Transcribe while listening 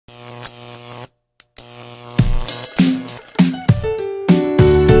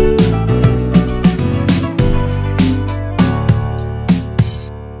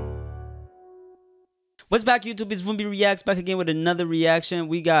What's back, YouTube? It's Vumbi Reacts back again with another reaction.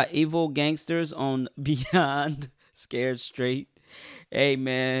 We got Evil Gangsters on Beyond Scared Straight. Hey,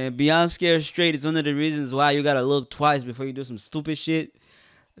 man, Beyond Scared Straight is one of the reasons why you gotta look twice before you do some stupid shit.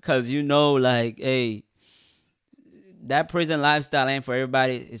 Because you know, like, hey, that prison lifestyle ain't for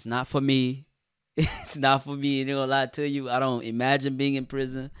everybody. It's not for me. It's not for me. And I'm gonna lie to you, I don't imagine being in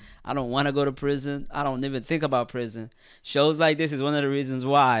prison. I don't want to go to prison. I don't even think about prison. Shows like this is one of the reasons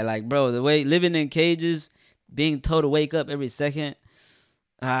why. Like, bro, the way living in cages, being told to wake up every second.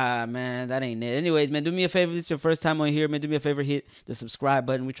 Man, that ain't it. Anyways, man, do me a favor. This is your first time on here, man. Do me a favor, hit the subscribe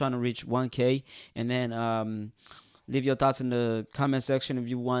button. We're trying to reach 1K. And then leave your thoughts in the comment section if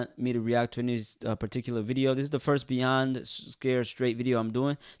you want me to react to any particular video. This is the first Beyond Scared Straight video I'm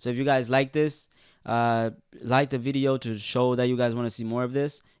doing. So if you guys like this, like the video to show that you guys want to see more of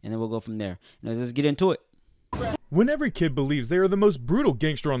this, and then we'll go from there. Now, let's get into it. When every kid believes they are the most brutal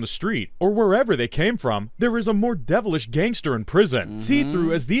gangster on the street, or wherever they came from, there is a more devilish gangster in prison. See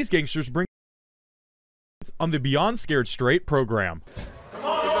through as these gangsters bring on the Beyond Scared Straight program. Come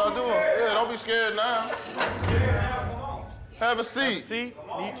on, what y'all doing? Yeah, don't be scared now. Have a seat. Have a seat.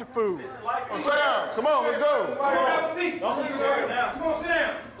 Eat your food. Oh, sit down. Come on, let's go. Have a seat. Don't be scared now. Come on, sit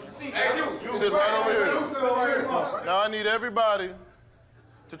down. Hey, you Sit right over here. Now I need everybody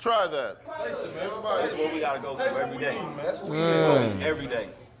to try that. That's what we gotta go through every day. Every day.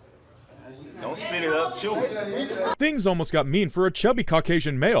 Don't spit it up, chew it. Things almost got mean for a chubby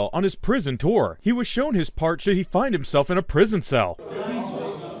Caucasian male on his prison tour. He was shown his part should he find himself in a prison cell.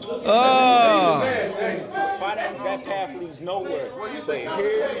 That path leads nowhere. But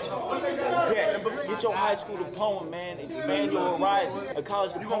here, get your high school diploma, man. Expand your horizons. A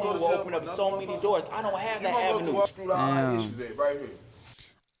college diploma will open up so many doors. I don't have that avenue.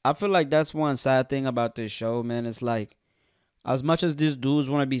 I feel like that's one sad thing about this show, man. It's like, as much as these dudes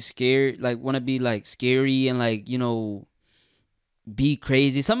want to be scared, like want to be like scary and like, you know, be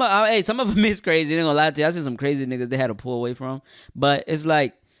crazy. Some of them is crazy. I ain't gonna lie to you. I seen some crazy niggas they had to pull away from. But it's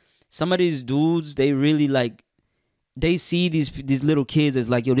like some of these dudes, they really like, they see these little kids as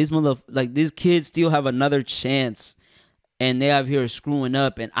like, yo, these kids still have another chance, and they out here screwing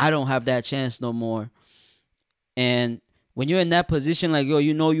up, and I don't have that chance no more. And when you're in that position, like, yo,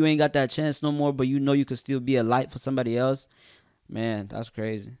 you know you ain't got that chance no more, but you know you could still be a light for somebody else, man, that's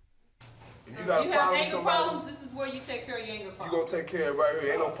crazy. If you got anger problems, this is where you take care of your anger problems. You gonna take care of it right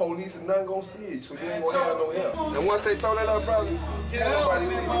here. Ain't no police and nothing gonna see it, so you ain't gonna have no help. And once they throw that up, brother, can't nobody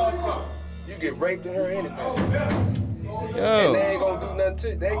see you. You get raped and hurt anything. And they ain't gonna do nothing to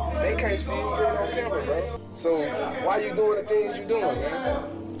you. They can't see you getting on camera, bro. So why you doing the things you doing, man?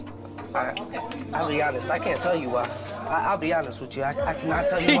 I'll be honest, I can't tell you why. I'll be honest with you, I cannot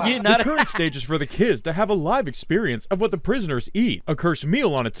tell you why. The current stage is for the kids to have a live experience of what the prisoners eat, a cursed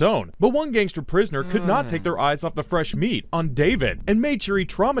meal on its own. But one gangster prisoner could not take their eyes off the fresh meat on David, and made sure he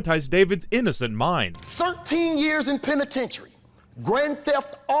traumatized David's innocent mind. 13 years in penitentiary, grand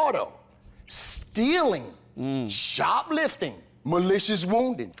theft auto, stealing, shoplifting, malicious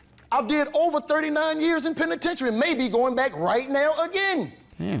wounding. I've did over 39 years in penitentiary, maybe going back right now again.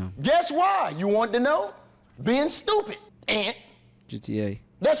 Damn. Guess why? You want to know? Being stupid. Ant. GTA.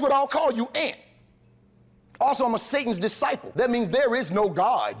 That's what I'll call you, Ant. Also, I'm a Satan's disciple. That means there is no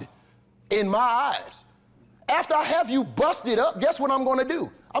God in my eyes. After I have you busted up, guess what I'm going to do?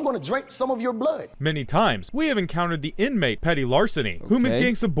 I'm going to drink some of your blood. Many times, we have encountered the inmate Petty Larceny, whom his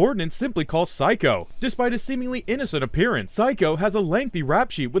gang subordinates simply call Psycho. Despite his seemingly innocent appearance, Psycho has a lengthy rap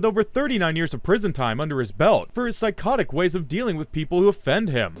sheet with over 39 years of prison time under his belt for his psychotic ways of dealing with people who offend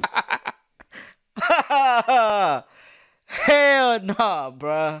him. Hell no,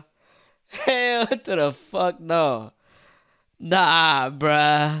 bruh. Hell to the fuck no. Nah,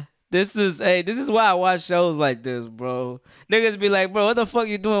 bruh. This is why I watch shows like this, bro. Niggas be like, bro, what the fuck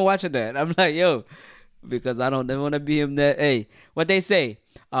you doing watching that? I'm like, yo, because I don't want to be him that. Hey, what they say,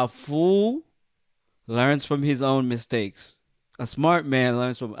 a fool learns from his own mistakes. A smart man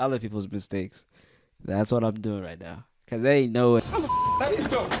learns from other people's mistakes. That's what I'm doing right now. Because they ain't know it.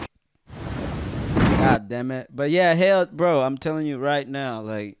 God damn it. But yeah, hell, bro, I'm telling you right now,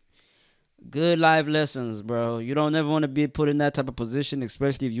 like, good life lessons, bro. You don't ever want to be put in that type of position,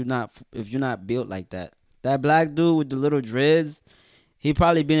 especially if you're not built like that. That black dude with the little dreads, he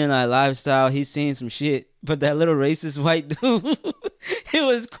probably been in that lifestyle. He's seen some shit. But that little racist white dude, he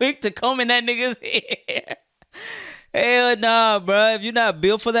was quick to comb in that nigga's hair. Hell nah, bro. If you're not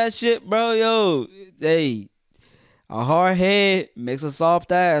built for that shit, bro, yo, hey, a hard head makes a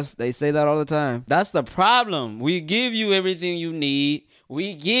soft ass. They say that all the time. That's the problem. We give you everything you need.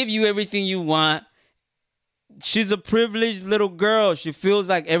 We give you everything you want. She's a privileged little girl. She feels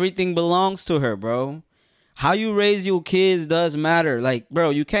like everything belongs to her, bro. how you raise your kids does matter. Like, bro,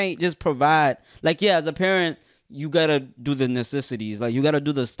 you can't just provide. Like, yeah, as a parent, you gotta do the necessities. Like, you gotta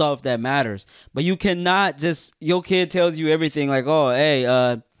do the stuff that matters. But you cannot just, your kid tells you everything. Like, oh, hey,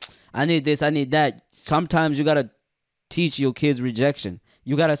 I need this, I need that. Sometimes you gotta teach your kids rejection.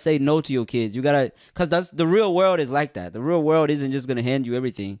 You gotta say no to your kids. You gotta, cause that's the real world is like that. The real world isn't just gonna hand you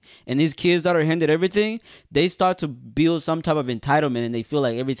everything. And these kids that are handed everything, they start to build some type of entitlement, and they feel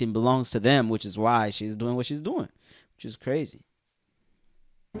like everything belongs to them, which is why she's doing what she's doing, which is crazy.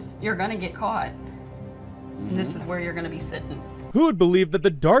 You're gonna get caught. And this is where you're gonna be sitting. Who would believe that the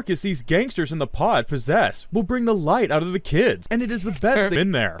darkest these gangsters in the pod possess will bring the light out of the kids? And it is the best thing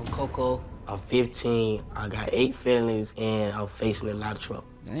in there. I'm Coco. I'm 15, I got 8 felonies, and I'm facing a lot of trouble.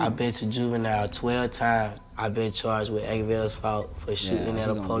 Damn. I've been to juvenile 12 times. I've been charged with aggravated assault for shooting at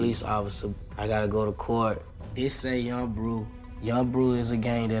a police officer. I gotta go to court. This say Young Brew. Young Brew is a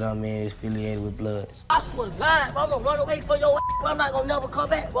gang that I'm in, is affiliated with Bloods. I swear to God, I'm gonna run away from your ass. I'm not gonna never come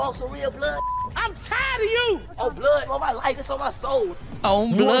back. Want some real blood? I'm tired of you! On blood, on my life, it's on my soul.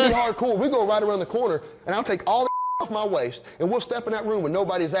 On blood. You wanna be hardcore, we go right around the corner, and I'll take all the off my waist, and we'll step in that room where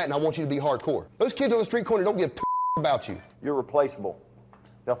nobody's at, and I want you to be hardcore. Those kids on the street corner don't give two about you. You're replaceable.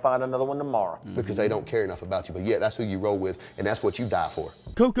 They'll find another one tomorrow. Because they don't care enough about you, but yeah, that's who you roll with, and that's what you die for.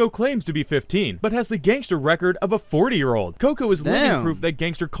 Coco claims to be 15, but has the gangster record of a 40-year-old. Coco is living proof that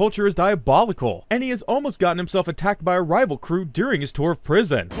gangster culture is diabolical, and he has almost gotten himself attacked by a rival crew during his tour of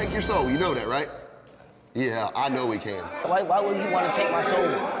prison. Take your soul, you know that, right? Yeah, I know we can. Why would you want to take my soul?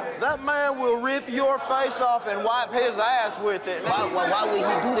 That man will rip your face off and wipe his ass with it. Why would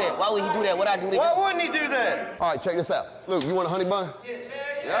he do that? Why would he do that? What I do to Why wouldn't he do that? All right, check this out. Luke, you want a honey bun? Yes.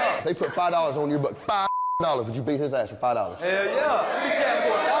 Yeah. They put $5 on your book. $5. Would you beat his ass for $5? Hell yeah. Beat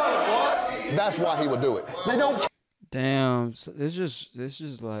that for $1, boy. That's why he would do it. They don't. Damn, so it's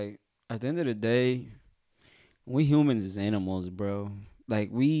just like, at the end of the day, we humans is animals, bro. Like,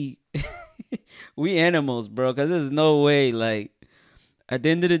 we animals, bro, because there's no way, like, at the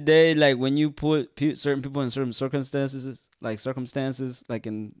end of the day, like, when you put certain people in certain circumstances, like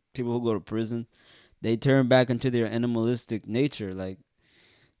in people who go to prison, they turn back into their animalistic nature. Like,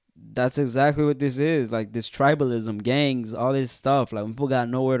 that's exactly what this is. Like, this tribalism, gangs, all this stuff. Like, when people got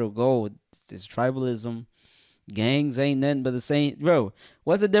nowhere to go, this tribalism, gangs ain't nothing but the same. Bro,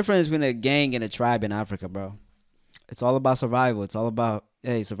 what's the difference between a gang and a tribe in Africa, bro? It's all about survival. It's all about,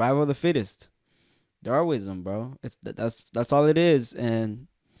 hey, survival of the fittest. Darwinism, bro. That's all it is. And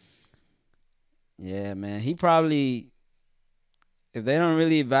yeah, man, he probably, if they don't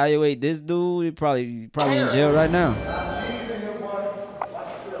really evaluate this dude, he probably in jail right now.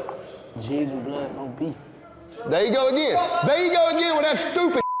 G's and blood, no beef. There you go again. There you go again with that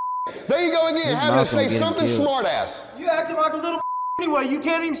stupid. There you go again, having to say something smart ass. You acting like a little anyway. You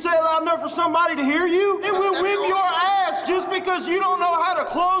can't even say it loud enough for somebody to hear you. It will whip your ass just because you don't know how to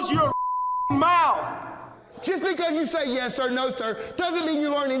close your mouth. Just because you say yes sir, no sir, doesn't mean you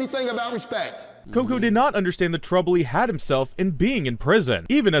learn anything about respect. Coco did not understand the trouble he had himself in being in prison.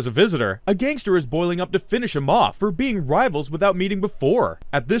 Even as a visitor, a gangster is boiling up to finish him off for being rivals without meeting before.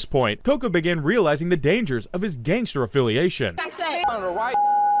 At this point, Coco began realizing the dangers of his gangster affiliation. On the right,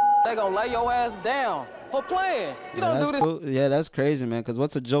 they gonna lay your ass down for playing. You don't do this. Cool. Yeah, that's crazy, man, because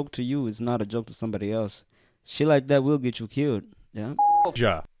what's a joke to you is not a joke to somebody else. Shit like that will get you killed. Yeah.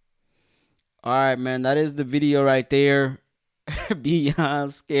 All right, man, that is the video right there.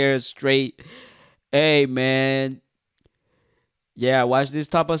 Beyond Scared Straight. Hey, man. Yeah, watch this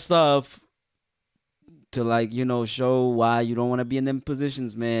type of stuff to, like, you know, show why you don't want to be in them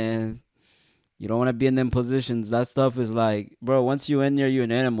positions, man. You don't want to be in them positions. That stuff is like, bro, once you in there, you're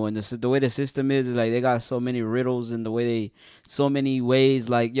an animal. And the way the system is like they got so many riddles and the way they, so many ways.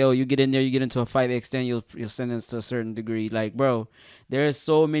 Like, yo, you get in there, you get into a fight, they extend your sentence to a certain degree. Like, bro, there's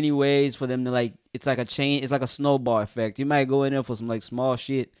so many ways for them to, like, it's like a chain, it's like a snowball effect. You might go in there for some, like, small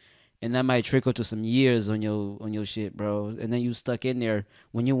shit, and that might trickle to some years on your shit, bro. And then you stuck in there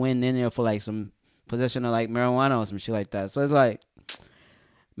when you went in there for, like, some possession of, like, marijuana or some shit like that. So it's like,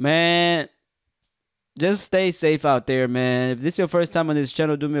 man, just stay safe out there, man. If this is your first time on this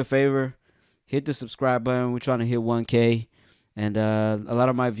channel, do me a favor. Hit the subscribe button. We're trying to hit 1K. And a lot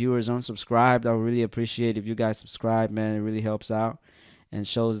of my viewers aren't subscribed. I would really appreciate if you guys subscribe, man. It really helps out and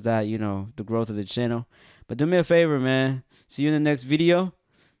shows that, you know, the growth of the channel. But do me a favor, man. See you in the next video.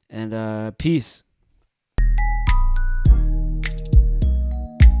 And peace.